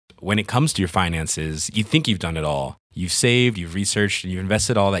when it comes to your finances, you think you've done it all. You've saved, you've researched, and you've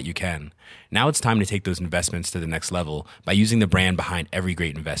invested all that you can. Now it's time to take those investments to the next level by using the brand behind every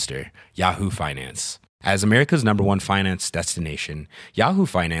great investor, Yahoo Finance. As America's #1 finance destination, Yahoo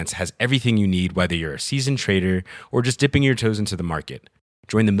Finance has everything you need, whether you're a seasoned trader or just dipping your toes into the market.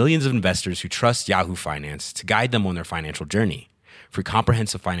 Join the millions of investors who trust Yahoo Finance to guide them on their financial journey. For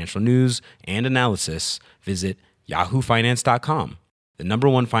comprehensive financial news and analysis, visit yahoofinance.com, the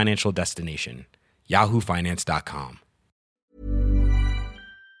 #1 financial destination, yahoofinance.com.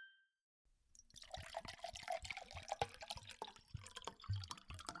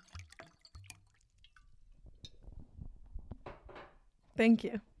 Thank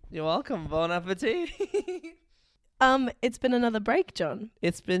you. You're welcome. Bon appetit. It's been another break, John.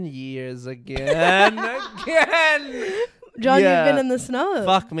 It's been years again. John, Yeah. you've been in the snow.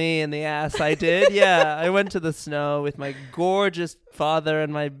 Fuck me in the ass. I did. Yeah, I went to the snow with my gorgeous father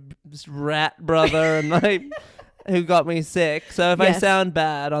and my rat brother and my who got me sick. So if I Yes. sound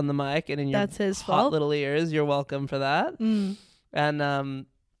bad on the mic and in your That's his hot fault. little ears, you're welcome for that. Mm.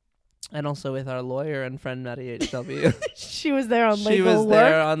 And also with our lawyer and friend Maddie HW. She was there on legal She was work.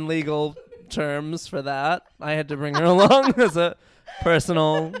 there on legal terms for that. I had to bring her along as a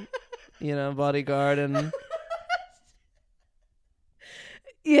personal, bodyguard and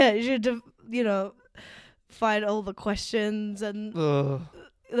Yeah, you had to, fight all the questions and ugh,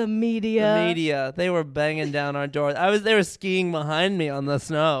 the media. the media. They were banging down our door. They were skiing behind me on the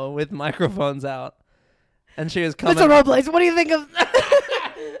snow with microphones out, and she was coming. Mr. Robles, what do you think of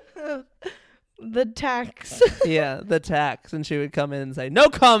the tax? Yeah, the tax, and she would come in and say, "No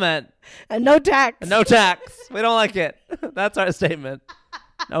comment, And no tax. and no tax. We don't like it." That's our statement.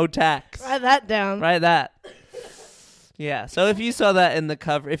 No tax. Write that down. Right, that. Yeah. So if you saw that in the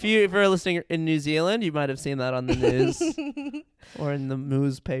cover, if you're listening in New Zealand, you might have seen that on the news or in the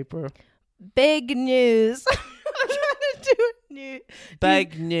news paper. Big news. I'm trying to do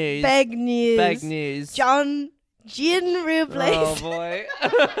Big news. Big news. Big news. John Gin Robles. Oh boy.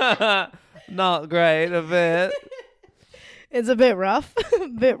 Not great. A bit. It's a bit rough. A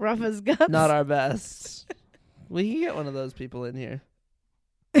bit rough as guts. Not our best. We can get one of those people in here.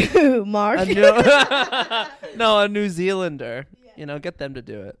 Mark. A New Zealander. Get them to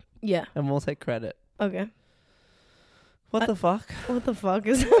do it, Yeah. and we'll take credit. Okay. What the fuck? What the fuck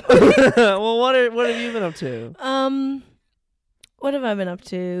is Well, what have you been up to? What have I been up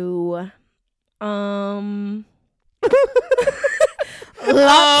to?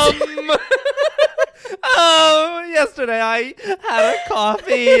 Lots. Yesterday I had a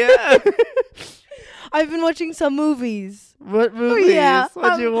coffee. I've been watching some movies. What movies? Yeah,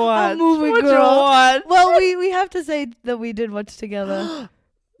 What'd you watch? A movie What'd girl. you watch? Well, we have to say that we did watch together.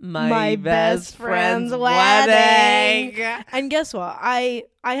 My best friend's wedding. And guess what? I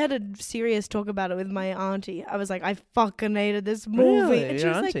had a serious talk about it with my auntie. I was like, I fucking hated this movie. Really? And she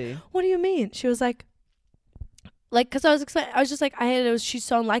Your was auntie? like, what do you mean? She was like, because I was just like, I hated it. She's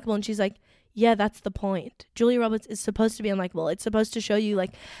so unlikable. And she's like, yeah, that's the point. Julia Roberts is supposed to be unlikable. It's supposed to show you,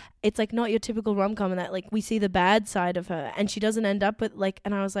 like, it's like not your typical rom-com, and that, like, we see the bad side of her, and she doesn't end up with, like,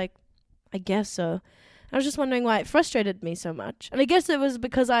 and I was like, I guess so. I was just wondering why it frustrated me so much. And I guess it was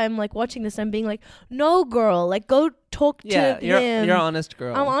because I'm, like, watching this and being like, no, girl, like, go talk to him. you're an honest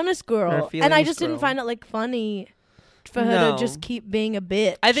girl. I'm honest You're girl. a And I feelings just girl. didn't find it, like, funny for her No. to just keep being a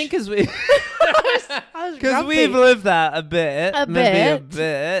bitch. I think because we I was because grumpy. we've lived that a bit, A maybe a bit.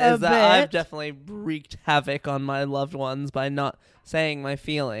 bit, A is that I've bit. definitely wreaked havoc on my loved ones by not saying my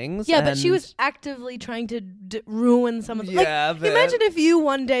feelings. Yeah, but she and- was actively trying to ruin some of the... Yeah, like, a bit. imagine if you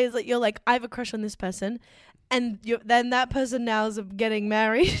one day is like, you're like, I have a crush on this person, and then that person now is getting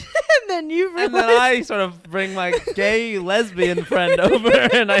married, and then you realize... And then I sort of bring my gay lesbian friend over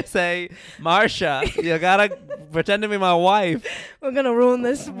and I say, Marsha, you gotta pretend to be my wife. we're going to ruin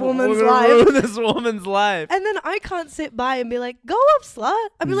this woman's We're gonna life. ruin this woman's life. And then I can't sit by and be like, go up, slut.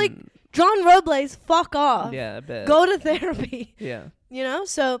 I'd be like, John Robles, fuck off. Yeah, a bit. Go to therapy. Yeah.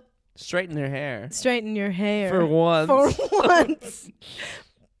 So Straighten your hair. straighten your hair. For once. For once.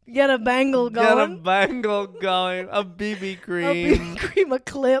 Get a bangle Get a going. bangle going. A BB A cream. BB cream, a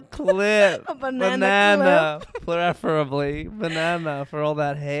clip. Clip. A banana Preferably. Banana for all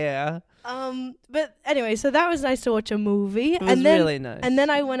that hair. But anyway, so that was nice to watch a movie. It was and then, really nice. And then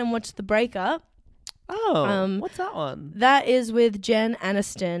I went and watched The Breakup. Oh, what's that one? That is with Jen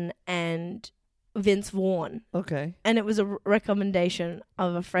Aniston and Vince Vaughn. Okay. And it was a recommendation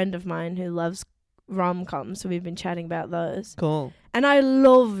of a friend of mine who loves rom-coms, so we've been chatting about those. Cool. And I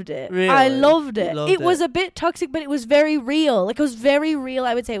loved it. Really? I loved You it. loved It was it. a bit toxic, but it was very real. Like, it was very real,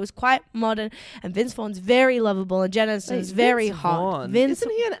 I would say. It was quite modern. And Vince Vaughn's very lovable. And Jen Aniston's very Vince hot. Vaughn. Vince...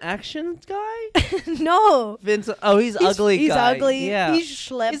 Isn't he an action guy? No. Vince. Oh, he's ugly. He's guy. ugly. Yeah. He's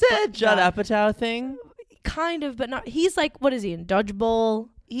schlepped. Is that a Judd Apatow thing? Kind of, but not. He's like, what is he in Dodgeball?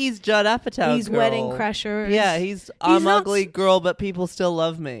 He's Judd Apatow. He's girl. Wedding Crashers. Yeah, I'm not ugly girl, but people still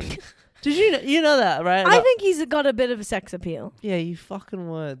love me. Did you know that, right? I think he's got a bit of a sex appeal. Yeah, you fucking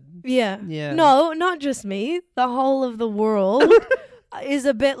would. Yeah. Yeah. No, not just me. The whole of the world is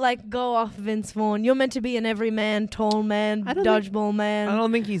a bit like, go off Vince Vaughn. You're meant to be an everyman, tall man, I don't dodgeball man, I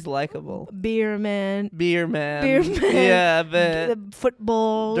don't think he's likable. beer man, Beer man. Beer man. Yeah, but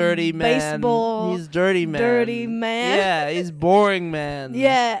football, dirty man. baseball. He's dirty man. Dirty man. Yeah, he's boring man.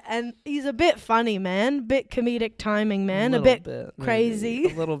 Yeah, and he's a bit funny, man. Bit comedic timing, man. A little bit maybe. crazy.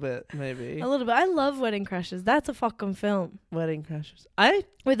 A little bit, maybe. A little bit. I love Wedding Crashers. That's a fucking film Wedding Crashers.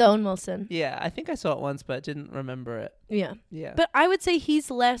 with Owen Wilson. Yeah, I think I saw it once, but didn't remember it. Yeah. Yeah. But I would say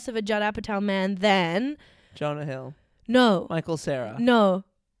he's less of a Judd Apatow man than... Jonah Hill. No. Michael Cera. No.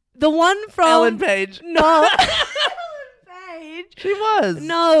 The one from... Ellen Page. No. Page. She was.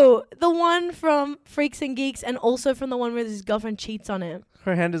 No. The one from Freaks and Geeks, and also from the one where his girlfriend cheats on him.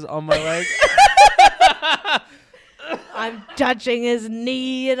 Her hand is on my leg. I'm touching his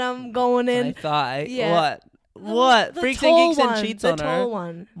knee and I'm going in. I thought. Yeah. What? What? The Freaks and tall Geeks one, and cheats the on her. tall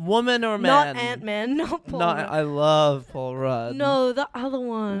one. Woman or man? Not Ant-Man. Not Paul Not. Rudd. I love Paul Rudd. No, the other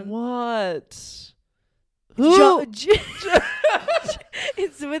one. What? Who?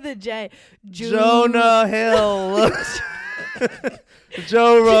 It's with a J. Jonah Hill.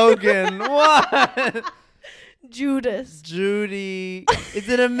 Joe Rogan. What? Judas. Judy. Is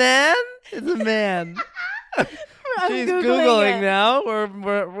it a man? It's a man. I'm She's Googling Googling it. now. We're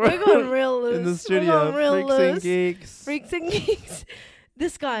going real loose. in the We're studio. going real Freaks and loose. Geeks. Freaks and Geeks.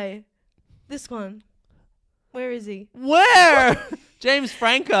 This guy. This one. Where is he? Where? James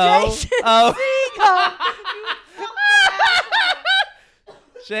Franco. Jason Oh.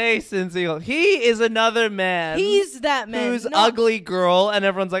 Jason Segel. He is another man. He's that man. who's Not- ugly girl, and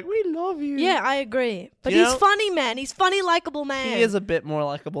everyone's like, "We love you." Yeah, I agree. But You he's know- funny, man. He's funny, likable man. He is a bit more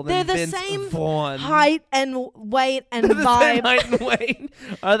likable than They're the Vince same Vaughn. height and weight and They're the same vibe. height and weight.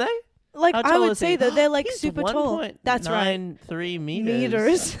 Are they? Like, How I tall would is say he? that they're like He's super tall. 1.93 That's right.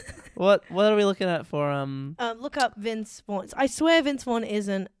 meters. What are we looking at for Look up Vince Vaughn. I swear Vince Vaughn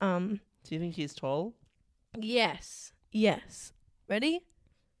isn't do you think he's tall? Yes. Ready?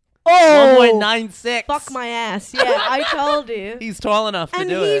 Oh 1.96. fuck my ass. Yeah, I told you. He's tall enough to And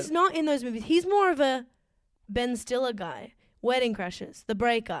do he's it. not in those movies. He's more of a Ben Stiller guy. Wedding Crashers, The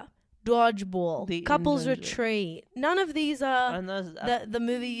Breakup, Dodgeball, The Couples Inventor. Retreat. None of these are And those- the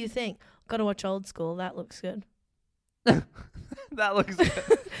movie you think. Gotta watch Old School. That looks good. that looks good.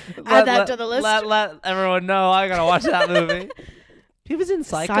 Add that to the list. Let everyone know I gotta watch that movie. He was in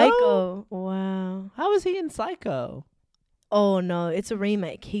Psycho? Wow. How was he in Psycho? Oh no, it's a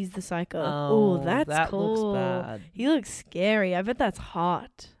remake. He's the psycho. Oh, Oh, that's that cool. looks bad. He looks scary. I bet that's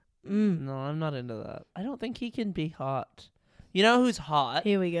hot. No, I'm not into that. I don't think he can be hot. You know who's hot?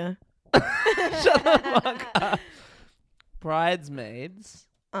 Here we go. Shut the fuck up. Bridesmaids.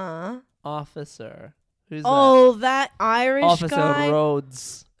 Officer. Who's Oh, that Irish that? Officer guy.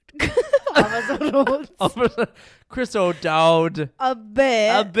 Rhodes. Officer Rhodes. Officer Chris O'Dowd. A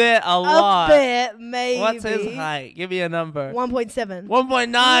bit. A lot. A bit, maybe. What's his height? Give me a number. 1.7.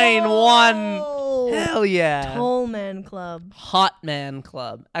 1.91. Whoa. Hell yeah. Tall Man Club. Hot man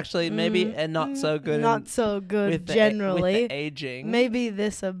club. Actually, maybe not so good. Not so good with generally. with the aging. Maybe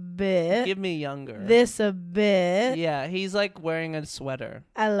this a bit. Give me younger. This a bit. Yeah, he's like wearing a sweater.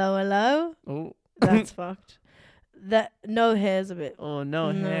 Hello. Oh, That's fucked. That no hair's a bit. oh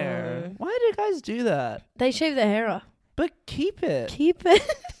no No. hair. Why do guys do that? They shave their hair off. But keep it. Keep it.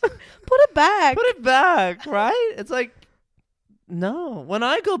 Put it back. Put it back, right? It's like, no. When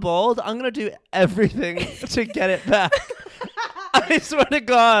I go bald, I'm gonna do everything to get it back. I swear to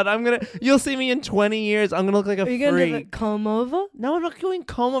God, you'll see me in 20 years. I'm gonna look like a Are you gonna do the freak. comb over? No, I'm not going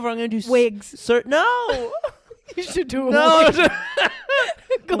comb over. I'm gonna do Wigs. No. You should do a No. wig.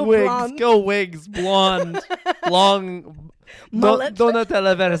 Go wigs. blonde. Go wigs. Blonde. Long. Mullet.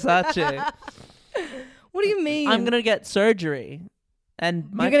 Donatella Versace. What do you mean? I'm gonna get surgery. And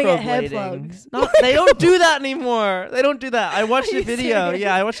You're gonna get hair microblading. plugs. No, they don't do that anymore. They don't do that. I watched Are a you video. serious?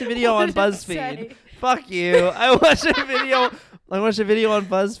 Yeah, I watched a video What on did it BuzzFeed. say? Fuck you. I watched a video I watched a video on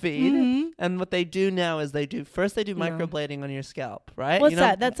BuzzFeed, Mhm. and what they do now is they do No. microblading on your scalp, right? What's You know,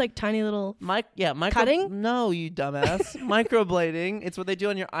 that? That's like tiny little. micro Cutting? No, you dumbass. Microblading. It's what they do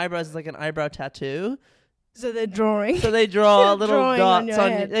on your eyebrows. It's like an eyebrow tattoo. So they're drawing. So they draw little Drawing on dots your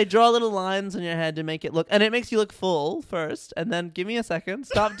on head. they draw little lines on your head to make it look, and it makes you look full first, and then give me a second.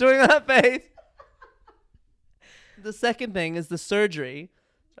 Stop doing that face. The second thing is the surgery.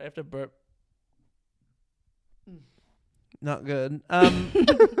 I have to burp. Not good.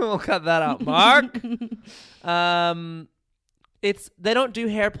 We'll cut that out, Mark. They don't do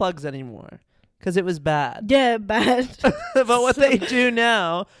hair plugs anymore because it was bad. Yeah, bad. But what they do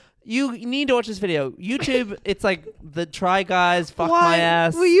now, you need to watch this video. YouTube, it's like the Try Guys, fuck Why? my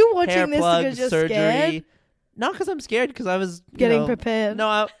ass. Were you hair watching this plug, because you're surgery. scared? Not because I'm scared, because I was Getting prepared. No,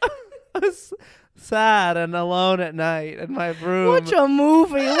 I was sad and alone at night in my room. Watch a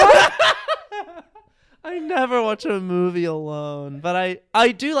movie. What? I never watch a movie alone, but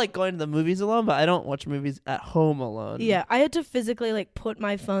I do like going to the movies alone, but I don't watch movies at home alone. Yeah, I had to physically like put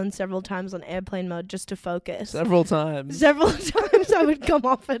my phone several times on airplane mode just to focus. Several times. Several times I would come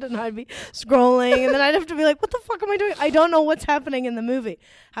off it and I'd be scrolling and then I'd have to be like, what the fuck am I doing? I don't know what's happening in the movie.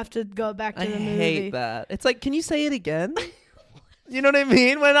 Have to go back to I the movie. hate that. It's like, can you say it again? You know what I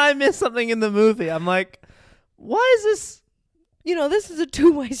mean? When I miss something in the movie, I'm like, why is this You know, this is a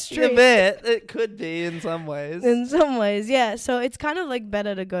two-way a street. bit? It could be in some ways. In some ways, yeah. So it's kind of like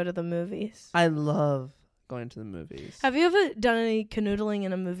better to go to the movies. I love going to the movies. Have you ever done any canoodling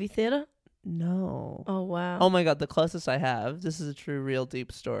in a movie theater? No. Oh, wow. Oh my God, the closest I have, this is a true, real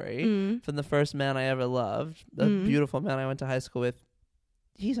deep story. Mm. From the first man I ever loved, the Mm. beautiful man I went to high school with.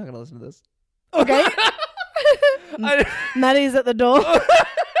 He's not going to listen to this. Okay. Maddie's at the door.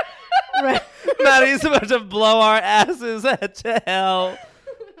 Right. Maddie's about to blow our asses to hell.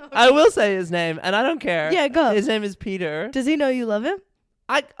 I will say his name, and I don't care. Yeah, go. His name is Peter. Does he know you love him?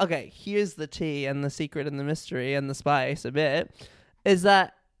 Okay, here's the tea and the secret and the mystery and the spice a bit, is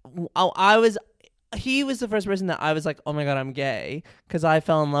that he was the first person that I was like, oh my God, I'm gay, because I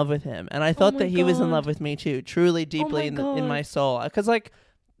fell in love with him. And I thought my that he was in God. love with me too, truly, deeply in God. my soul. Because like,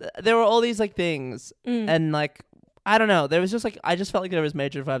 there were all these like things, Mm. and like, I don't know, there was just like, I just felt like there was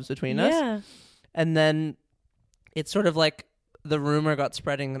major vibes between us. Yeah. And then it's sort of like the rumor got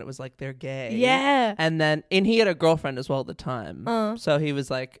spreading that it was like they're gay. Yeah. And he had a girlfriend as well at the time. So he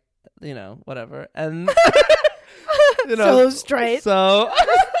was like, you know, whatever. And you know, So straight. So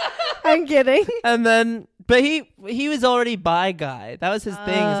I'm kidding. and then but he was already bi guy. That was his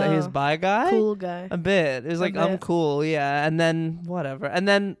thing, is that he was Oh. bi guy. Cool guy. A bit. It was A like, I'm bit. cool, yeah. And then whatever. And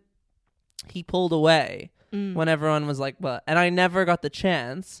then he pulled away Mm. when everyone was like, what? And I never got the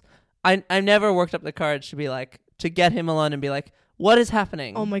chance. I never worked up the courage to be like, to get him alone and be like, what is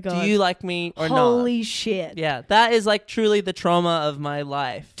happening? Oh my God. Do you like me or not? Holy shit. Yeah, that is like truly the trauma of my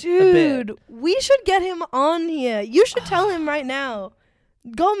life. a bit. Dude, we should get him on here. You should tell him right now.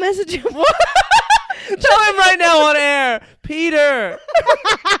 Go message him. Tell him right now on air, Peter.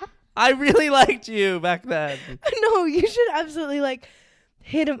 I really liked you back then. No, you should absolutely like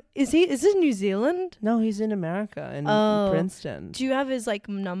hit him. Is this New Zealand? No, he's in America, in Oh. Princeton. Do you have his like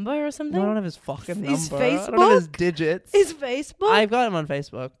number or something? No, I don't have his fucking number. His I don't have his Facebook? digits. His Facebook? I've got him on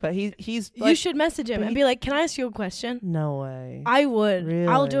Facebook, but he's you like, should message him but and he- be like, "Can I ask you a question?" no way. I would.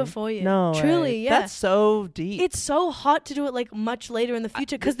 I'll do Really? it for you. No Truly, way. yeah. That's so deep. It's so hot to do it like much later in the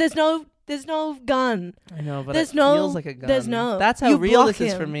future because there's no gun. I know, but there's it no- feels like a gun. there's no- That's how you real block this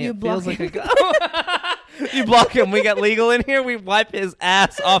is him. for me. You It feels block like a gun. You block him. We get legal in here. We wipe his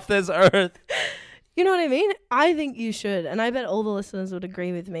ass off this earth. You know what I mean? I think you should, and I bet all the listeners would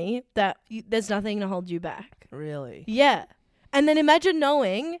agree with me that there's nothing to hold you back. Really? Yeah. And then imagine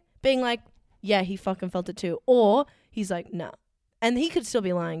knowing, being like, yeah, he fucking felt it too. Or he's like, no. And he could still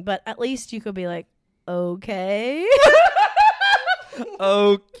be lying, but at least you could be like, okay.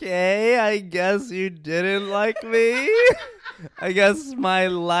 Okay, I guess you didn't like me. I guess my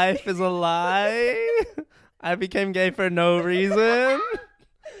life is a lie. I became gay for no reason.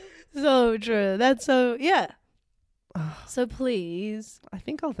 So true. That's so, yeah. So please, I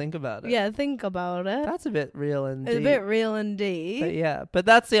think I'll think about it. yeah, think about it. That's a bit real and It's a deep. bit real and deep. But yeah, but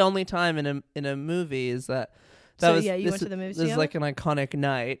that's the only time in a movie is that. So, was, yeah, you this went to the movies This is together? like an iconic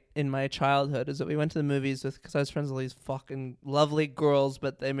night in my childhood. Is that we went to the movies because I was friends with all these fucking lovely girls,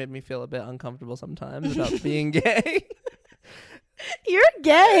 but they made me feel a bit uncomfortable sometimes about being gay. You're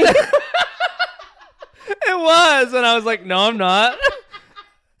gay. It was, and I was like, no, I'm not.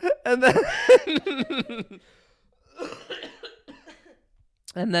 And then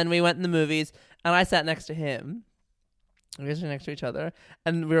and then we went in the movies, and I sat next to him. We were sitting next to each other,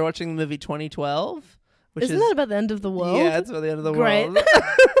 and we were watching the movie 2012 which Isn't is that about the end of the world? yeah, it's about the end of the Great. world.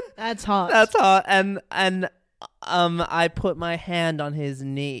 That's hot. That's hot. And I put my hand on his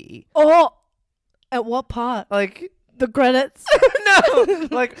knee. Oh, at what part? Like The credits. no,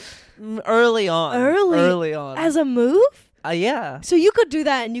 like early on. Early on. As a move? Yeah. So you could do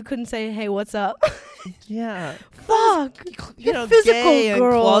that and you couldn't say, hey, what's up? Yeah. Fuck. You know, physical gay girl.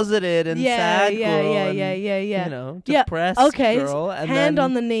 and closeted and yeah, sad yeah, girl yeah, and, yeah, yeah, yeah. you know, Yeah, depressed okay, girl. And hand then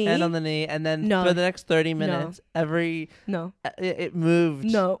on the knee. Hand on the knee. And then No. for the next 30 minutes, No. it moved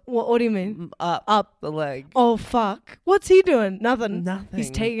No. What do you mean? up Up. the leg. Oh, fuck. What's he doing? Nothing. Nothing. He's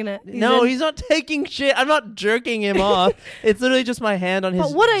taking it. He's not taking shit. I'm not jerking him off. It's literally just my hand on his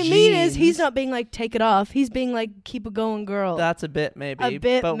But what I mean is he's jeans. not being like, take it off. He's being like, keep it going, girl. That's a bit maybe. A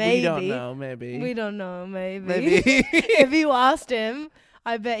bit but maybe. we don't know maybe. We don't know, maybe. Maybe. If you asked him,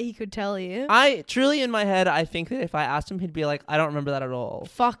 I bet he could tell you. I truly in my head I think that if I asked him he'd be like, I don't remember that at all.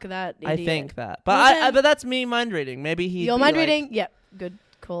 Fuck that idiot. I think that. Well, But then- but that's me mind reading. Maybe he Your mind reading? Yep. Good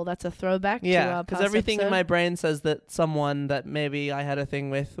call. That's a throwback to Yeah, our because past everything in episode. my brain says that someone that maybe I had a thing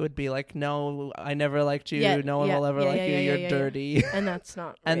with would be like, no, I never liked you. Yeah, no one yeah, will ever yeah, like yeah, you. yeah, You're yeah, yeah. dirty. And that's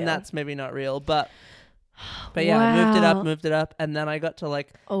not And real. that's maybe not real. But yeah, I Wow. moved it up. And then I got to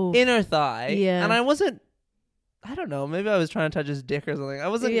like Oh, inner thigh. Yeah. And I wasn't, I don't know, maybe I was trying to touch his dick or something. I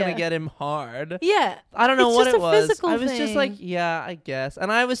wasn't Yeah. going to get him hard. yeah. I don't know It's what just it a was. physical I was just like, thing. yeah, I guess.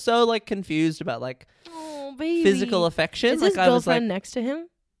 And I was so like confused about like Oh, baby. physical affection. Is Like his I was like, girlfriend next to him?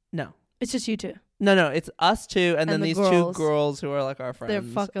 no. It's just you two. No, it's us two, and then the these girls. 2 girls who are like our friends. They're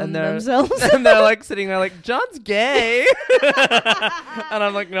fucking and they're, themselves. and they're like sitting there like, John's gay. And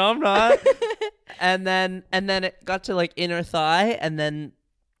I'm like, no, I'm not. And then it got to like inner thigh, and then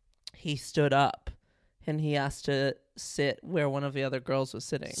he stood up and he asked to sit where one of the other girls was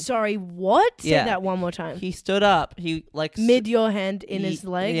sitting. Sorry, what? Yeah. Say that one more time. He stood up. He like Mid your hand in he- his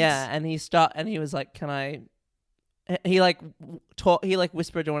legs. Yeah, and he stopped and he was like, "Can I?" He like he like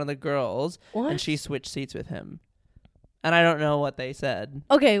whispered to one of the girls, What? and she switched seats with him. And I don't know what they said.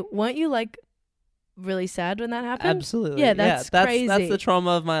 Okay, weren't you like really sad when that happened? Absolutely, Yeah, that's crazy. That's the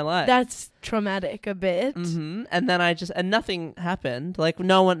trauma of my life. That's traumatic a bit. Mm-hmm. And then and nothing happened. Like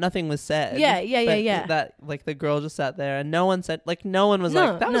nothing was said. Yeah. But That like the girl just sat there, and no one said like no one was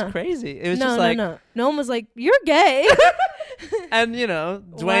No, like that no. was crazy. It was no, just like. no one was like, "You're gay." And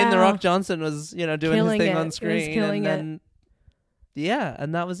Dwayne the Wow. Rock Johnson was doing Killing his thing it. on He was screen, killing and then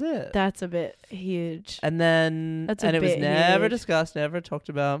and that was it. That's a bit huge. And then That's a it was bit never huge. discussed, never talked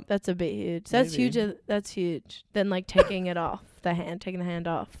about. That's a bit huge. That's Maybe. huge. That's huge. Then like taking it off taking the hand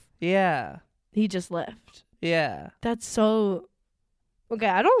off. Yeah, He just left. yeah. That's so. Okay,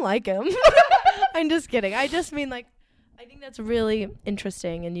 I don't like him. I'm just kidding. I just mean like, I think that's really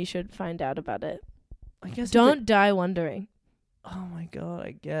interesting, and you should find out about it. I guess it's Don't die wondering, oh my god!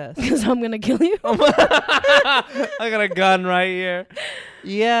 I guess. because I'm gonna kill you. I got a gun right here.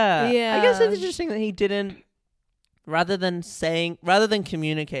 Yeah. Yeah. I guess it's interesting that he didn't. Rather than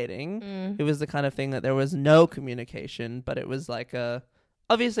communicating, Mm. it was the kind of thing that there was no communication, but it was like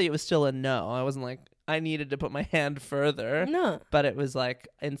obviously it was still a no. I wasn't like, I needed to put my hand further, No, but it was like,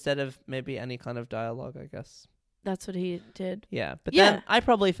 instead of maybe any kind of dialogue, I guess. that's what he did. Yeah. But Yeah. then I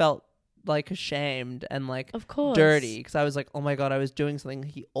probably felt like ashamed and like Of course. dirty, because I was like, oh my God, I was doing something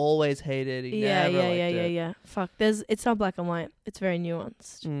he always hated. He Yeah, never liked it. yeah. Fuck. It's not black and white. It's very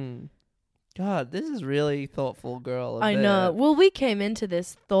nuanced. Mm. God, this is really thoughtful, girl. a I bit. know. Well, we came into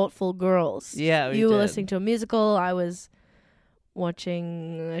this thoughtful girls. Yeah, You were listening to a musical. I was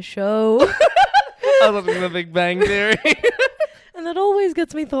watching a show. I was watching The Big Bang Theory. And that always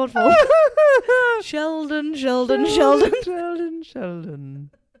gets me thoughtful. Sheldon. Sheldon.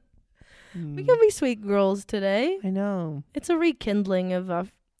 We can be sweet girls today. I know. It's a rekindling of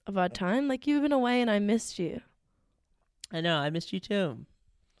our time. Like, you've been away and I missed you. I know. I missed you too.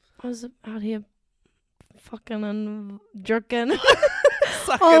 I was out here fucking and jerking.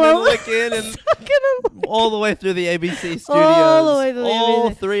 Sucking All and over- licking and all the way through the ABC studios. All the way through the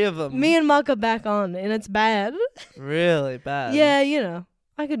All ABC. 3 of them. Me and Mark are back on, and it's bad. Really bad. Yeah,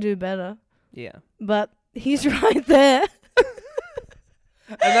 I could do better. Yeah. But he's right there.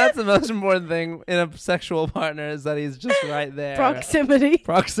 And that's the most important thing in a sexual partner, is that he's just right there. Proximity.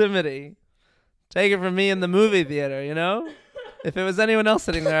 Proximity. Take it from me in the movie theater, If it was anyone else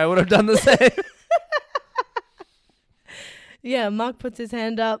sitting there, I would have done the same. Yeah, Mark puts his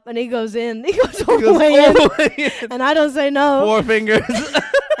hand up and he goes in. He goes all He the goes way all in. the way in. And I don't say no. 4 fingers.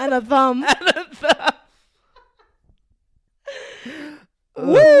 And a thumb.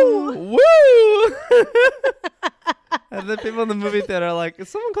 Woo! Woo! And the people in the movie theater are like, is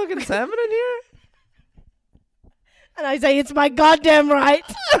someone cooking salmon in here? And I say, it's my goddamn right.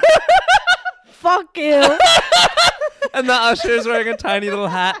 fuck you. And the usher is wearing a tiny little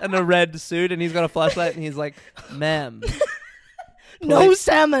hat and a red suit, and he's got a flashlight, and he's like, "Ma'am, No please-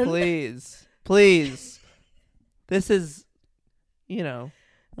 salmon. please. This is,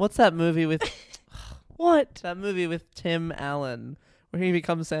 what's that movie with What? Tim Allen where he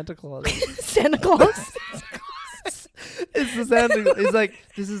becomes Santa Claus? Santa Claus? It's the Santa. He's like,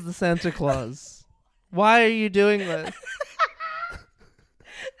 this is the Santa Claus. Why are you doing this?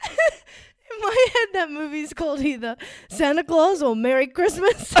 In my head, that movie's called either Santa Claus or Merry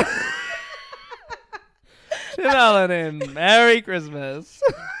Christmas. Tim Allen in Merry Christmas.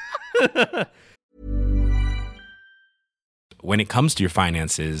 When it comes to your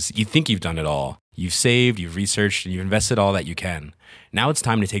finances, you think you've done it all. You've saved, you've researched, and you've invested all that you can. Now it's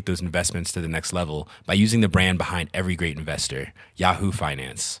time to take those investments to the next level by using the brand behind every great investor, Yahoo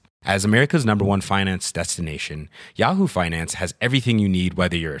Finance. As America's #1 finance destination, Yahoo Finance has everything you need,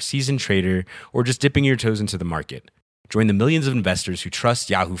 whether you're a seasoned trader or just dipping your toes into the market. Join the millions of investors who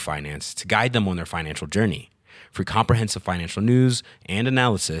trust Yahoo Finance to guide them on their financial journey. For comprehensive financial news and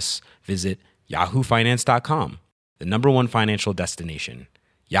analysis, visit yahoofinance.com, the #1 financial destination,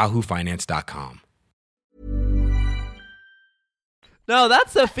 yahoofinance.com. No,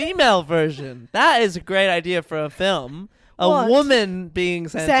 that's the female version. That is a great idea for a film. A What? woman being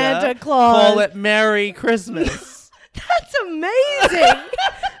Santa Claus. Call it Merry Christmas. That's amazing.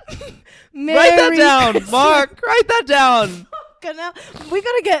 Write that down, Christmas. Mark. Write that down. We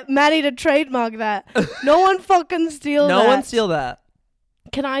gotta get Maddie to trademark that. No one fucking steal that. No one steal that.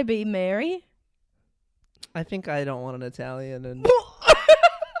 Can I be Mary? I think I don't want an Italian. And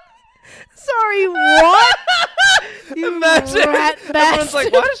Sorry, what? You imagine rat everyone's bastard.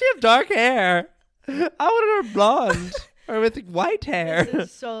 like, why does she have dark hair? I wanted her blonde or with white hair. This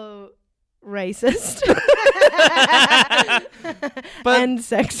is so racist But and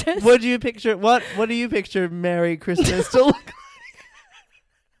sexist. Would you picture what do you picture Merry Christmas to look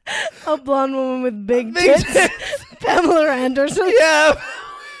A blonde woman with big Big tits. Pamela Anderson Yeah,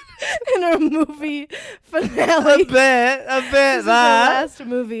 in her movie a finale. bit This is her that. last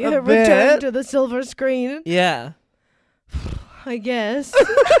movie. A Her return bit. to the silver screen, Yeah. I guess.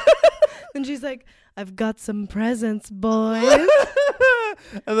 And she's like, I've got some presents, boys.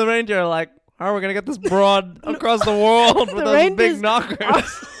 And the reindeer are like, how are we gonna get this broad across the world with The those reindeers big knockers?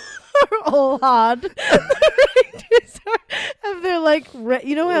 Are all hard. The reindeers have their like red,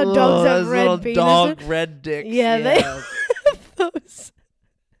 you know how dogs have those red little penises? dog red dicks. Yeah, they have those.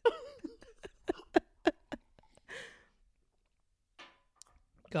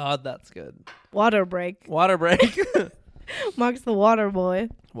 God, that's good. Water break. Water break. Mark's the water boy.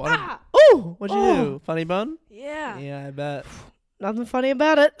 Water. Ah! Oh, what'd you Oh. do? Funny bone? Yeah. Yeah, I bet. Nothing funny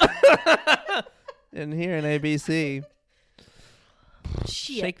about it. In here in ABC.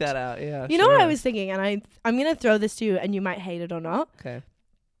 Shit. Shake that out. Yeah. You know what I sure. was thinking, and I'm gonna throw this to you, and you might hate it or not. Okay.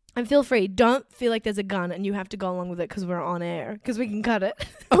 And feel free. Don't feel like there's a gun, and you have to go along with it because we're on air, because we can cut it.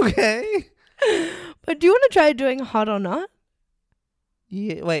 Okay. But do you want to try doing hot or not?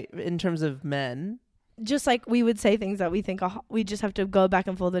 Yeah, wait, in terms of men. Just like we would say things that we think are hot. We just have to go back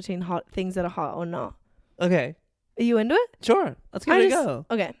and forth between hot things that are hot or not. Okay. Are you into it? Sure. Let's give it a go.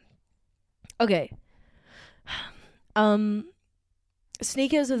 Okay. Okay.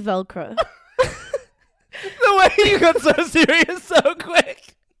 Sneakers with Velcro. The way you got so serious so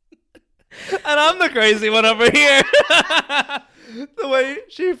quick. And I'm the crazy one over here. The way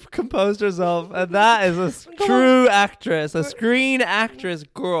she composed herself. And that is a true actress. A screen actress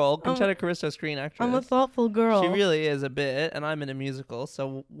girl. Conchetta Caristo, screen actress. I'm a thoughtful girl. She really is a bit. And I'm in a musical.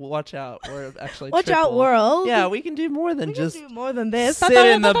 So watch out. We're actually Watch out, triple. world. Yeah, we can do more than We just can do more than this. sit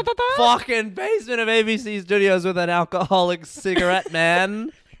in the fucking basement of ABC Studios with an alcoholic cigarette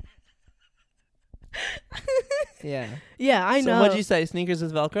man. Yeah. Yeah, I So know. what'd you say? Sneakers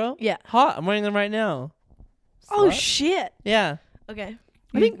with Velcro? Yeah. Hot. I'm wearing them right now. Oh Slut? shit. Yeah. Okay.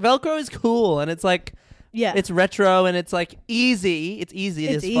 I think Velcro is cool, and it's like Yeah. it's retro, and it's like easy. It's easy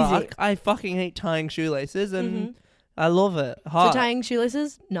It's as easy. fuck. I fucking hate tying shoelaces, and I love it. so Hot. tying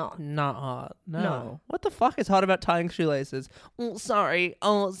shoelaces? No. Not hot. No. No. What the fuck is hot about tying shoelaces? Oh, sorry.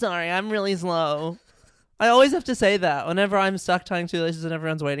 I'm really slow. I always have to say that whenever I'm stuck tying shoelaces and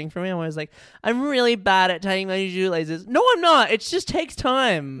everyone's waiting for me. I'm always like, I'm really bad at tying my shoelaces. No, I'm not. It just takes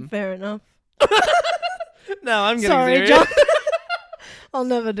time. Fair enough. No, I'm getting Sorry, serious. John. I'll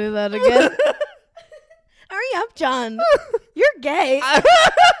never do that again. Hurry up, John. You're gay.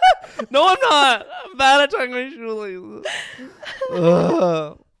 No, I'm not. I'm bad at tying my shoelaces.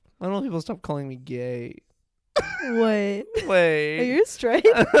 Ugh. Why don't people stop calling me gay? Wait. Are Wait. you straight?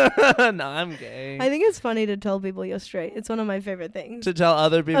 No, I'm gay. I think it's funny to tell people you're straight. It's one of my favorite things. To tell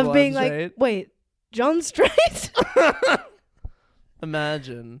other people Of being I'm like, straight. wait, John's straight?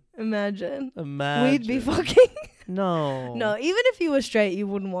 Imagine. We'd Imagine. be fucking. No. No, even if you were straight, you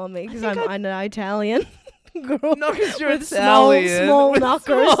wouldn't want me because think I'm an Italian girl No, because you're with Italian. small with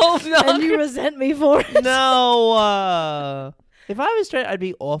knockers, small and you knockers. resent me for it. No. If I was straight, I'd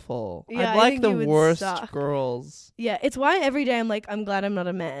be awful. Yeah, I'd I like think the you would worst suck. girls. Yeah, it's why every day I'm like, I'm glad I'm not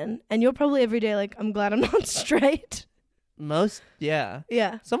a man, and you're probably every day like, I'm glad I'm not straight. Most, yeah.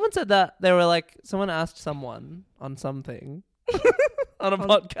 Yeah. Someone said that. They were like, someone asked someone on something on a On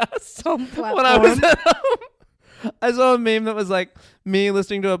podcast. Some platform. When I was at home, I saw a meme that was like me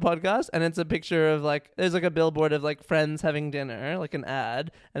listening to a podcast, and it's a picture of like, there's like a billboard of like friends having dinner, like an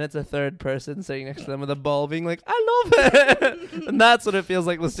ad, and it's a third person sitting next to them with a bowl being like, I love it. And that's what it feels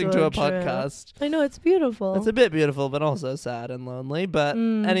like listening So to a true. podcast. I know, it's beautiful. It's a bit beautiful, but also sad and lonely. But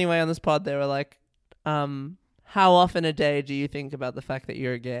anyway, on this pod, they were like, how often a day do you think about the fact that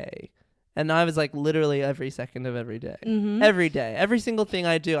you're gay? And I was like, literally every second of every day. Mhm. Every day. Every single thing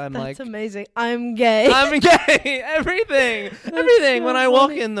I do, I'm That's like, amazing. I'm gay. I'm gay. Everything. Everything. so When I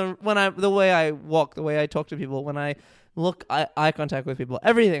walk funny. in the way I walk, the way I talk to people, when I look eye contact with people,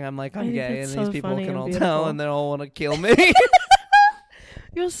 everything, I'm like, I I'm think gay. And that's these so people funny can and all beautiful. tell, and they all want to kill me.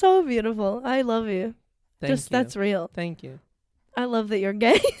 You're so beautiful. I love you. Thank you. That's real. Thank you. I love that you're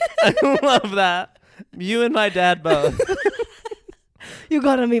gay. I love that. You and my dad both. You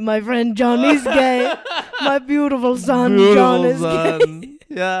gotta meet my friend John. He's gay. My beautiful son Beautiful John is son. gay.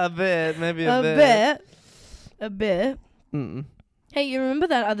 Yeah, a bit. Maybe a A bit. Mm. Hey, you remember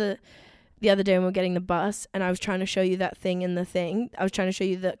the other day when we were getting the bus and I was trying to show you that thing in the thing? I was trying to show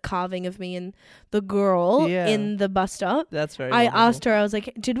you the carving of me and the girl Yeah. in the bus stop. That's very I wonderful. asked her, I was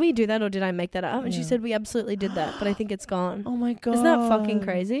like, did we do that or did I make that up? And she Yeah. said, we absolutely did that, but I think it's gone. Oh my god. Isn't that fucking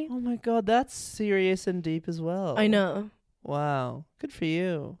crazy? Oh my god, that's serious and deep as well. I know. Wow. Good for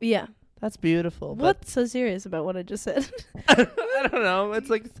you. Yeah. That's beautiful. but- What's so serious about what I just said? I don't know. It's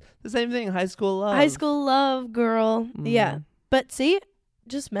like the same thing. High school love. High school love, girl. Yeah. Mm. But see,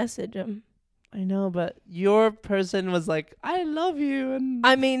 just message him. I know, but your person was like, I love you. And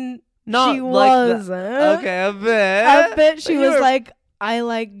I mean, not she like that. wasn't. Okay, a bit. I bet she But was you're- like, I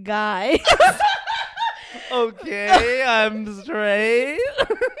like guys. okay, I'm straight.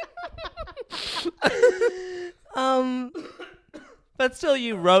 But still,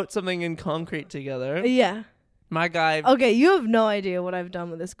 you wrote something in concrete together. Yeah. My guy. Okay, you have no idea what I've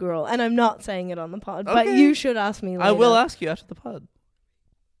done with this girl, and I'm not saying it on the pod, but Okay. you should ask me later. I will ask you after the pod.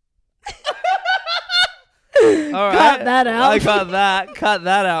 All right. Cut that out. I got that. Cut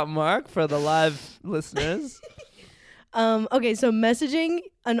that out, Mark, for the live listeners. Okay, so messaging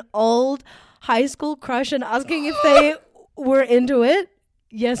an old high school crush and asking if they were into it,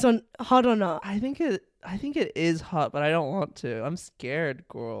 yes or hot or not. I think it is hot, but I don't want to. I'm scared,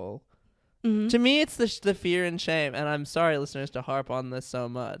 girl. Mhm. To me, it's the fear and shame, and I'm sorry, listeners, to harp on this so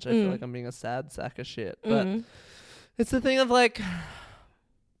much. I feel Mm. like I'm being a sad sack of shit, but Mhm. it's the thing of like,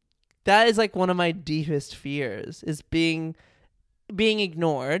 that is like one of my deepest fears is being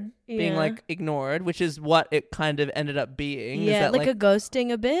ignored, being Yeah. like ignored, which is what it kind of ended up being. Yeah, is that, like a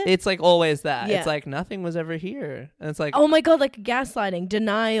ghosting a bit. it's like always that. Yeah. It's like nothing was ever here, and it's like Oh my god, like gaslighting,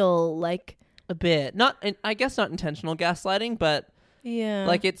 denial, like a bit, I guess not intentional gaslighting, but yeah.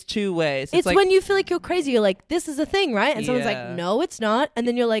 like it's two ways. it's like, when you feel like you're crazy, you're like, this is a thing, right? And someone's Yeah. like, no, it's not. And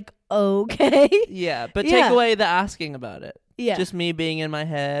then you're like, okay. yeah, but Yeah. take away the asking about it. Yeah. Just me being in my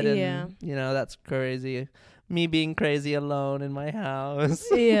head, and Yeah. that's crazy. Me being crazy alone in my house.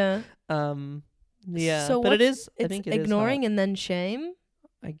 yeah. Yeah, So but it what's- is. I It's think it is ignoring hot. and then shame.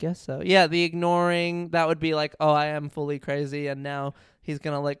 I guess so. Yeah, the ignoring, that would be like, oh, I am fully crazy, and now he's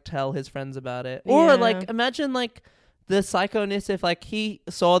gonna like tell his friends about it. Or Yeah. like, imagine like the psychoness if like he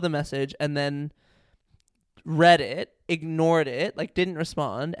saw the message and then read it, ignored it, like didn't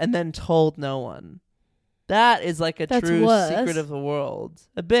respond, and then told no one. That is like a That's true worse. secret of the world.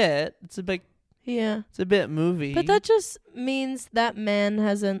 A bit. It's a bit movie. But that just means that man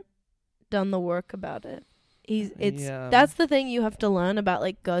hasn't done the work about it. Yeah. That's the thing you have to learn about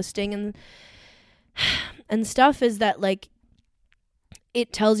like ghosting and stuff is that like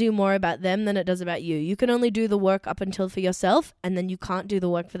it tells you more about them than it does about you. You can only do the work up until for yourself, and then you can't do the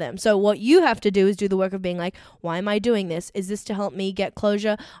work for them. So what you have to do is do the work of being like, why am I doing this? Is this to help me get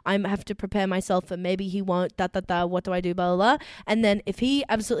closure? I have to prepare myself for maybe he won't, what do I do, blah, blah, blah. And then if he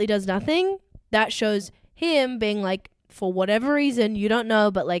absolutely does nothing, that shows him being like, for whatever reason, you don't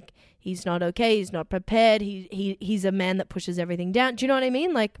know, but like he's not okay, he's not prepared, he's a man that pushes everything down. Do you know what I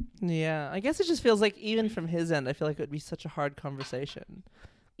mean? Like, yeah, I guess it just feels like even from his end, I feel like it would be such a hard conversation.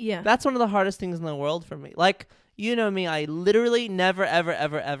 yeah. That's one of the hardest things in the world for me. Like, you know me, I literally never, ever,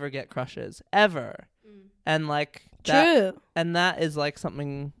 ever, ever get crushes. Ever. And like True. And that is like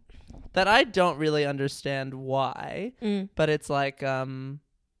something that I don't really understand why. But it's like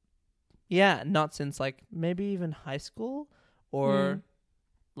yeah, not since like maybe even high school or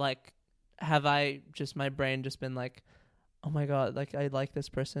like have I just my brain just been like, oh my god, like I like this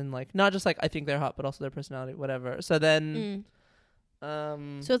person, like not just like I think they're hot but also their personality, whatever. So then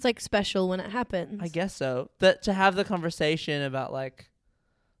so it's like special when it happens. I guess so. That to have the conversation about like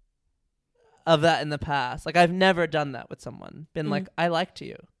of that in the past. Like I've never done that with someone. Been like, I liked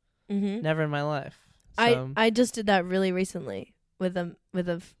you. Never in my life. So. I just did that really recently with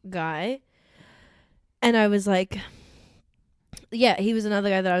a guy, and I was like, yeah, he was another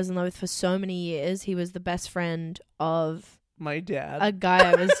guy that I was in love with for so many years. He was the best friend of my dad, a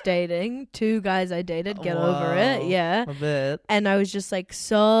guy I was dating, 2 guys I dated. Get over it, yeah, a bit. And I was just like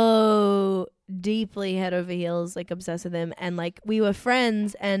so deeply head over heels, like obsessed with him, and like we were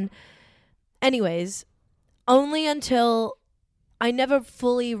friends. And anyways, only until I never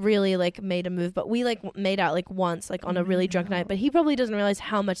fully really like made a move, but we like made out like once, like on a really drunk night, but he probably doesn't realize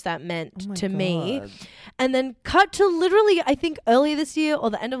how much that meant to me. And then cut to literally, I think earlier this year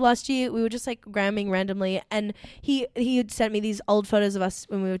or the end of last year, we were just like gramming randomly, and he had sent me these old photos of us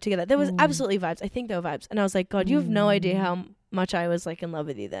when we were together. There was absolutely vibes. I think there were vibes. And I was like, God, you have no idea how much I was like in love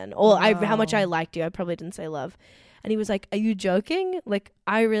with you then, or how much I liked you. I probably didn't say love. And he was like, are you joking? Like,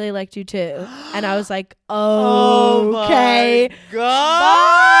 I really liked you too. And I was like, okay. My God.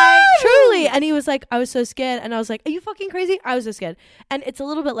 Bye. Truly. And he was like, I was so scared. And I was like, are you fucking crazy? I was so scared. And it's a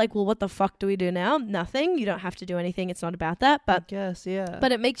little bit like, well, what the fuck do we do now? Nothing. You don't have to do anything. It's not about that. But I guess, yeah.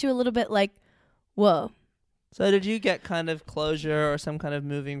 But it makes you a little bit like, whoa. So did you get kind of closure or some kind of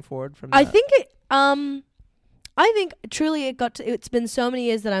moving forward from that? I think truly it's been so many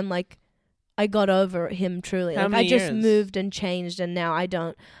years that I'm like, I got over him truly. How like many I just years? moved and changed, and now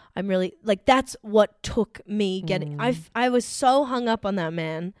I'm really like, that's what took me getting I was so hung up on that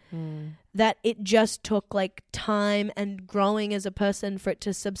man that it just took like time and growing as a person for it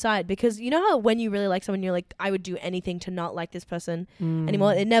to subside. Because you know how when you really like someone, you're like, I would do anything to not like this person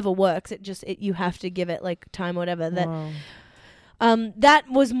anymore. It never works. You have to give it like time or whatever. That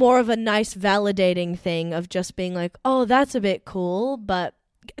was more of a nice validating thing of just being like, oh, that's a bit cool, but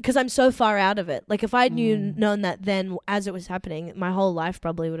because I'm so far out of it. Like if I'd known that then as it was happening, my whole life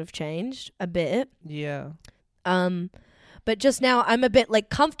probably would have changed a bit. Yeah. But just now I'm a bit like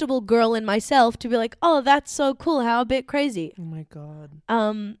comfortable girl in myself to be like, oh, that's so cool. How a bit crazy. Oh my God.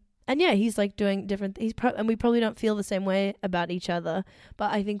 And yeah, he's like doing different. And we probably don't feel the same way about each other.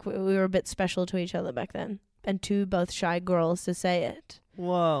 But I think we were a bit special to each other back then, and to both shy girls to say it.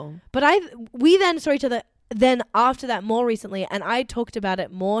 Whoa. But we then saw each other. Then after that more recently, and I talked about it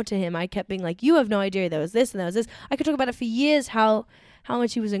more to him. I kept being like, you have no idea, there was this and there was this. I could talk about it for years, how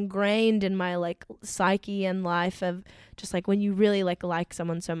much he was ingrained in my like psyche and life of just like when you really like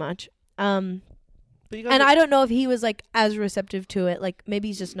someone so much. And I don't know if he was like as receptive to it. Like maybe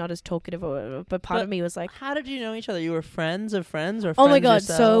he's just not as talkative or whatever. But part of me was like, how did you know each other? You were friends of friends or friends? Oh my God.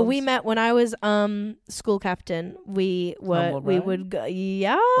 yourselves? So we met when I was school captain. We would go,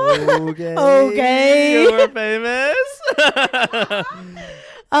 yeah. Okay. Okay. You were famous.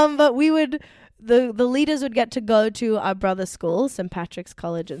 But we would the leaders would get to go to our brother school, St. Patrick's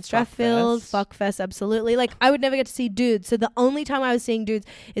College in Strathfield. Fuckfest, absolutely. Like I would never get to see dudes. So the only time I was seeing dudes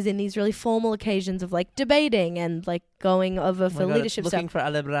is in these really formal occasions of like debating and like going over for leadership looking stuff. for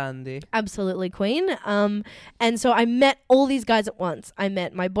Alebrandi. Absolutely, queen. And so I met all these guys at once. I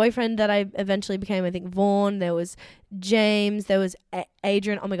met my boyfriend that I eventually became, I think, Vaughn. There was James. There was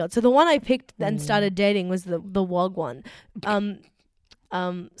Adrian. Oh my God. So the one I picked and started dating was the WOG one.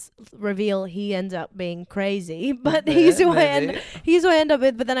 Reveal he ends up being crazy, but he's who I end up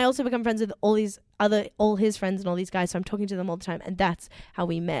with. But then I also become friends with all his friends and all these guys, so I'm talking to them all the time, and that's how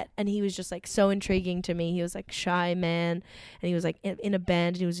we met. And he was just like so intriguing to me. He was like shy man, and he was like in a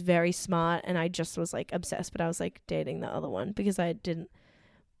band, and he was very smart, and I just was like obsessed. But I was like dating the other one because I didn't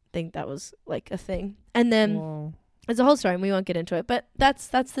think that was like a thing. And then there's a whole story, and we won't get into it, but that's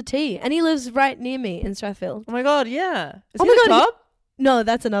the tea. And he lives right near me in Strathfield. Oh my God, yeah. Oh my God, no,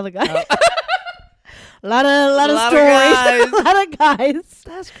 that's another guy. a lot of stories. A lot of guys.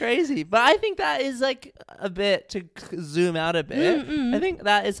 That's crazy. But I think that is like a bit to zoom out a bit. I think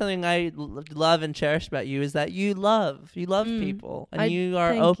that is something I love and cherish about you, is that you love people, and you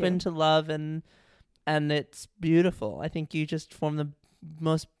are open to love and and it's beautiful. I think you just form the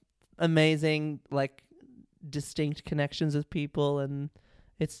most amazing, like, distinct connections with people, and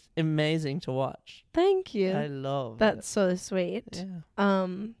it's amazing to watch. Thank you. I love That's so sweet. it. Yeah.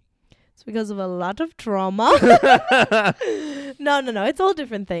 It's because of a lot of trauma. No. It's all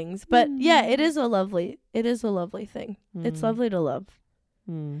different things. But yeah, it is a lovely thing. It's lovely to love.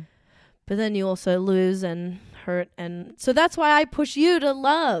 But then you also lose and hurt, and so that's why I push you to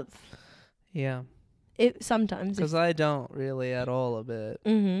love. Yeah. It sometimes. Because I don't really at all a bit.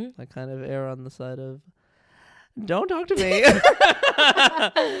 Mm-hmm. I kind of err on the side of, don't talk to me.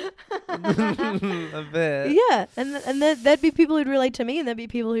 A bit. Yeah, and there'd be people who'd relate to me, and there'd be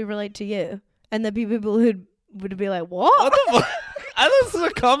people who relate to you, and there'd be people who would be like, "What? What the fuck? I listen to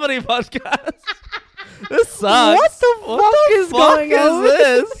a comedy podcast. This sucks. What the fuck is going on?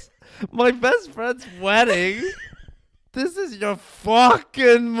 This? My best friend's wedding. This is your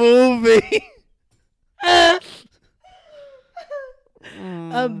fucking movie."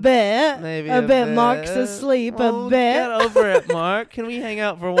 A bit. Maybe a a bit. bit. Mark's asleep. Oh, a bit. Get over it, Mark. Can we hang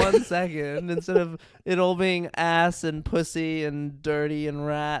out for 1 second instead of it all being ass and pussy and dirty and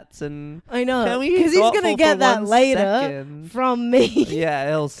rats and... I know. Can we be Because he's thoughtful gonna get for that 1 later second? from me. Yeah,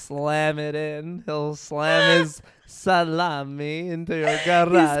 he'll slam it in. He'll slam his salami into your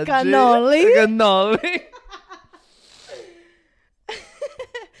garage. His cannoli. Cannoli.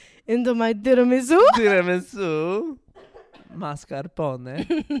 Into my tiramisu. Tiramisu. Mascarpone.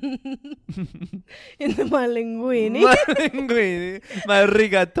 Into my linguini. My linguini. My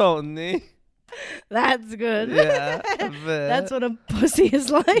rigatoni. That's good. Yeah. That's what a pussy is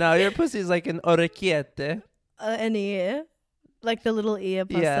like. No, your pussy is like an orecchiette. An ear. Like the little ear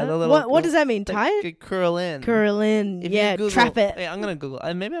pasta. Yeah, the little... What does that mean? Like, Tie it? it curl in. Curl in. If you Yeah, Google, trap it. Hey, I'm going to Google.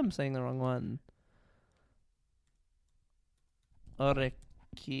 Maybe I'm saying the wrong one.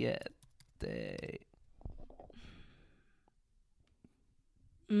 Orecchiette.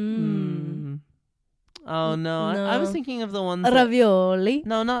 Oh, no. I was No. thinking of the ones that... Ravioli.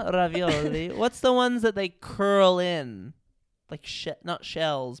 No, not ravioli. What's the ones that they curl in? Like, not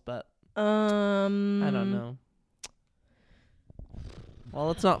shells, but... I don't know. Well,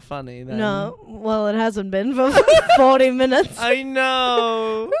 it's not funny then. No. Well, it hasn't been for 40 minutes. I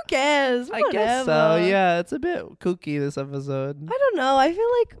know. Who cares? I guess so. Whatever. Yeah, it's a bit kooky, this episode. I don't know. I feel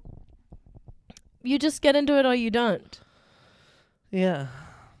like you just get into it or you don't. Yeah.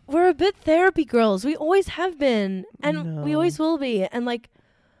 We're a bit therapy girls. We always have been. And we No. always will be. And like,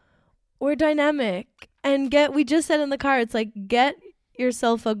 we're dynamic. And we just said in the car, it's like, get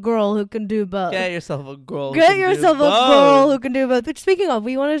yourself a girl who can do both. Get yourself a girl. Get yourself a girl who can do both. Which, speaking of,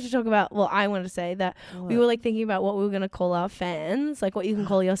 we wanted to talk about, well, I wanted to say that we were like thinking about what we were going to call our fans, like what you can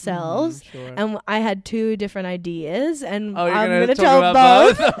call yourselves. Sure. And I had 2 different ideas, and Oh, you're I'm going to going to talk tell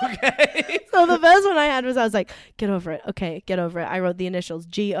about both. Okay. So the first one I had was, I was like, get over it. Okay, get over it. I wrote the initials,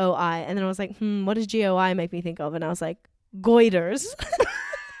 GOI. And then I was like, what does GOI make me think of? And I was like, goiters.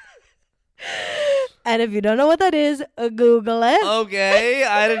 And if you don't know what that is, Google it. Okay.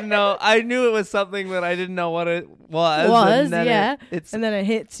 I didn't know. I knew it was something, but I didn't know what it was. And then yeah. It's And then it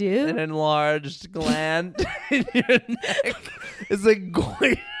hits you. an enlarged gland in your neck. It's a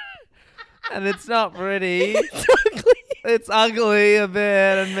goiter. And it's not pretty. It's ugly. It's ugly a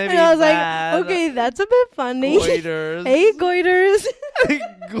bit, and maybe And I was bad. like, okay, that's a bit funny. Goiters. Hey, goiters.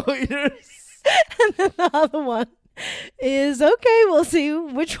 Goiters. And then the other one is, okay, we'll see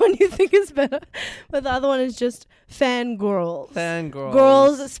which one you think is better. But the other one is just fangirls. Fangirls.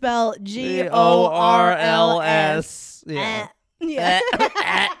 Girls spell GORLS. Yeah. Yeah.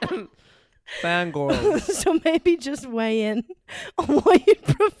 Fangirls. So maybe just weigh in on what you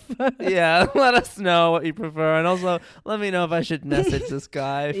prefer. Yeah, let us know what you prefer. And also, let me know if I should message this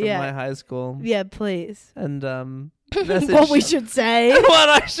guy from Yeah. my high school. Yeah, please. And message What we should say.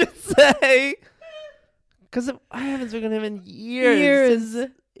 what I should say. Because I haven't spoken to him in years.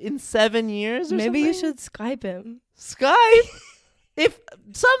 In 7 years or Maybe you something? should Skype him. Skype? If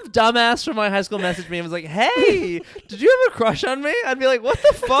some dumbass from my high school messaged me and was like, hey, did you have a crush on me? I'd be like, what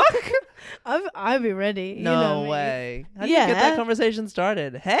the fuck? I'd be ready. No you know me. way. How do you get that Yeah. conversation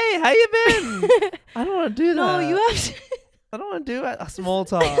started? Hey, how you been? I don't want to do that. No, you have to. I don't want to do a small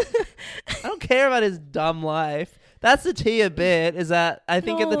talk. I don't care about his dumb life. That's the tea a bit, is that I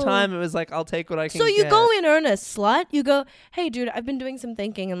think at the No. time it was like, I'll take what I can So you get. go in earnest, slut. You go, hey, dude, I've been doing some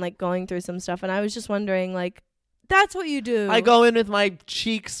thinking and like going through some stuff, and I was just wondering, like, that's what you do. I go in with my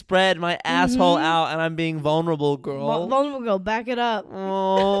cheeks spread, my asshole Mhm. out, and I'm being vulnerable, girl. Vulnerable girl, back it up.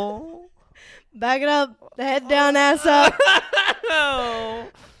 Oh. Back it up. Head down, ass up. No.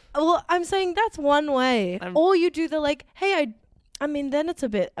 Well, I'm saying that's one way. I'm- Or you do the like, hey, I mean, then it's a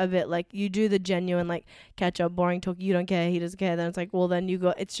bit like you do the genuine like catch up, boring talk. You don't care, he doesn't care. Then it's like, well, then you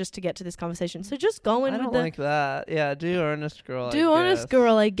go. It's just to get to this conversation. So just go in I with don't the like that. Yeah, do honest girl. do honest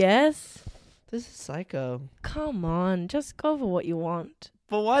girl, I guess. This is psycho. Come on, just go for what you want.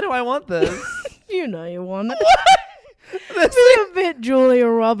 But why do I want this? You know you want it. This Be a bit Julia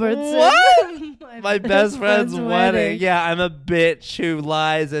Roberts. What? My best friend's wedding. Yeah, I'm a bitch who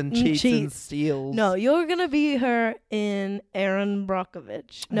lies and cheats and cheats. steals. No, you're gonna be her in Aaron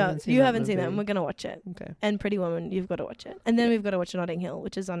Brockovich. I No, haven't seen you that haven't seen that, and movie. we're gonna watch it. Okay. And Pretty Woman, you've got to watch it. And then we've got to watch Notting Hill,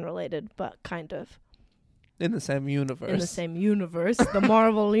 which is unrelated, but kind of In the same universe. in the same universe, the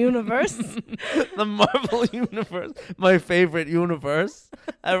Marvel universe. The Marvel universe. My favorite universe.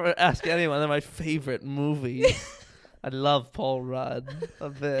 Ever ask anyone, they're my favorite movies. I love Paul Rudd a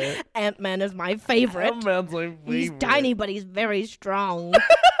bit. Ant-Man is my favorite. Ant-Man's my He's favorite. tiny, but he's very strong.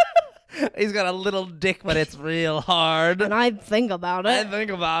 He's got a little dick, but it's real hard. And I think about I it. think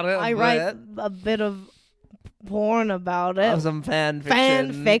about it. I write a bit of porn about it. some fan fiction.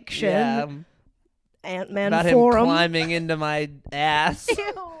 Fan fiction. Yeah. Ant-Man About him forum. climbing into my ass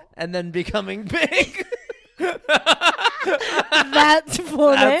and then becoming big. That's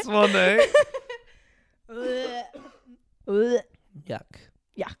funny. That's funny. Ugh. Yuck.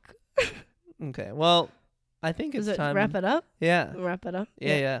 Yuck. Okay. Well, I think it's Does it time. wrap it up? Yeah. Wrap it up.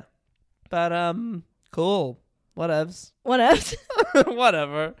 Yeah. But cool. Whatevs. What else?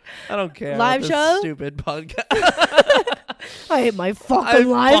 Whatever. I don't care. Live about this show? Stupid podcast. I hate my I fucking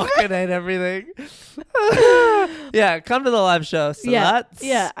life. fucking hate everything. Yeah, come to the live show. Yeah, Sluts.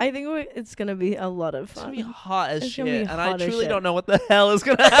 yeah. I think it's gonna be a lot of It's gonna be fun. hot as It's shit, gonna be and I hot as truly shit. don't know what the hell is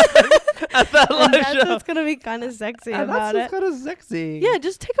gonna happen at that And live that's show. what's gonna be kind of sexy And about that's it. kind of sexy. Yeah,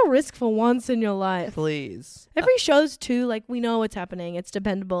 just take a risk for once in your life. Please. Every show's too like we know what's happening. It's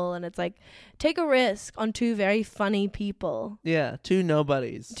dependable, and it's like take a risk on two very funny people, Yeah, two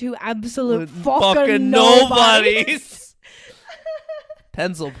nobodies. two absolute With fucking nobodies.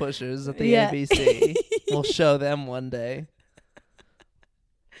 Pencil pushers at the Yeah. ABC. We'll show them one day.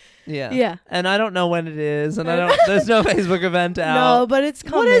 Yeah. Yeah. And I don't know when it is, and there's no Facebook event out. No, but it's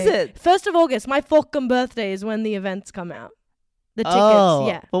coming. What is it? 1st of August. My fucking birthday is when the events come out. The tickets, Oh,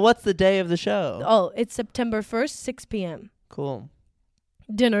 yeah. But what's the day of the show? Oh, it's September 1st, 6 p.m. Cool.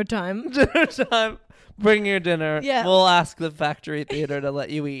 Dinner time. Dinner time. Bring your dinner. Yeah. We'll ask the Factory Theater to let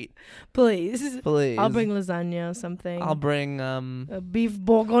you eat. Please. Please. I'll bring lasagna or something. I'll bring a beef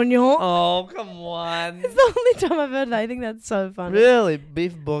bourguignon. Oh, come on. It's the only time I've heard that. I think that's so funny. Really?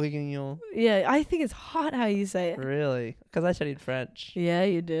 Beef bourguignon. Yeah, I think it's hot how you say it. Really? Because I studied French. Yeah,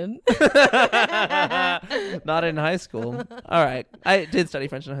 you did. Not in high school. All right. I did study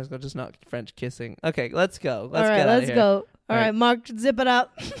French in high school, just not French kissing. Okay, let's go. Let's All right, get out let's of here. go. All All right, right. Mark, zip it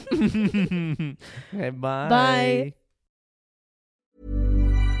up. Okay, bye. Bye.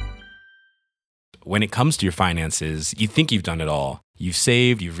 When it comes to your finances, you think you've done it all. You've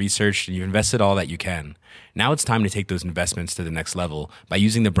saved, you've researched, and you've invested all that you can. Now it's time to take those investments to the next level by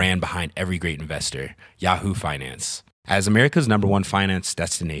using the brand behind every great investor, Yahoo Finance. As America's #1 finance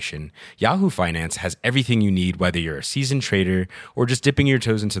destination, Yahoo Finance has everything you need, whether you're a seasoned trader or just dipping your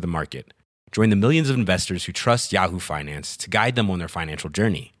toes into the market. Join the millions of investors who trust Yahoo Finance to guide them on their financial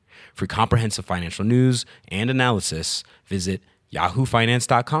journey. For comprehensive financial news and analysis, visit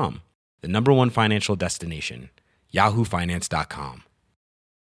yahoofinance.com, the #1 financial destination, yahoofinance.com.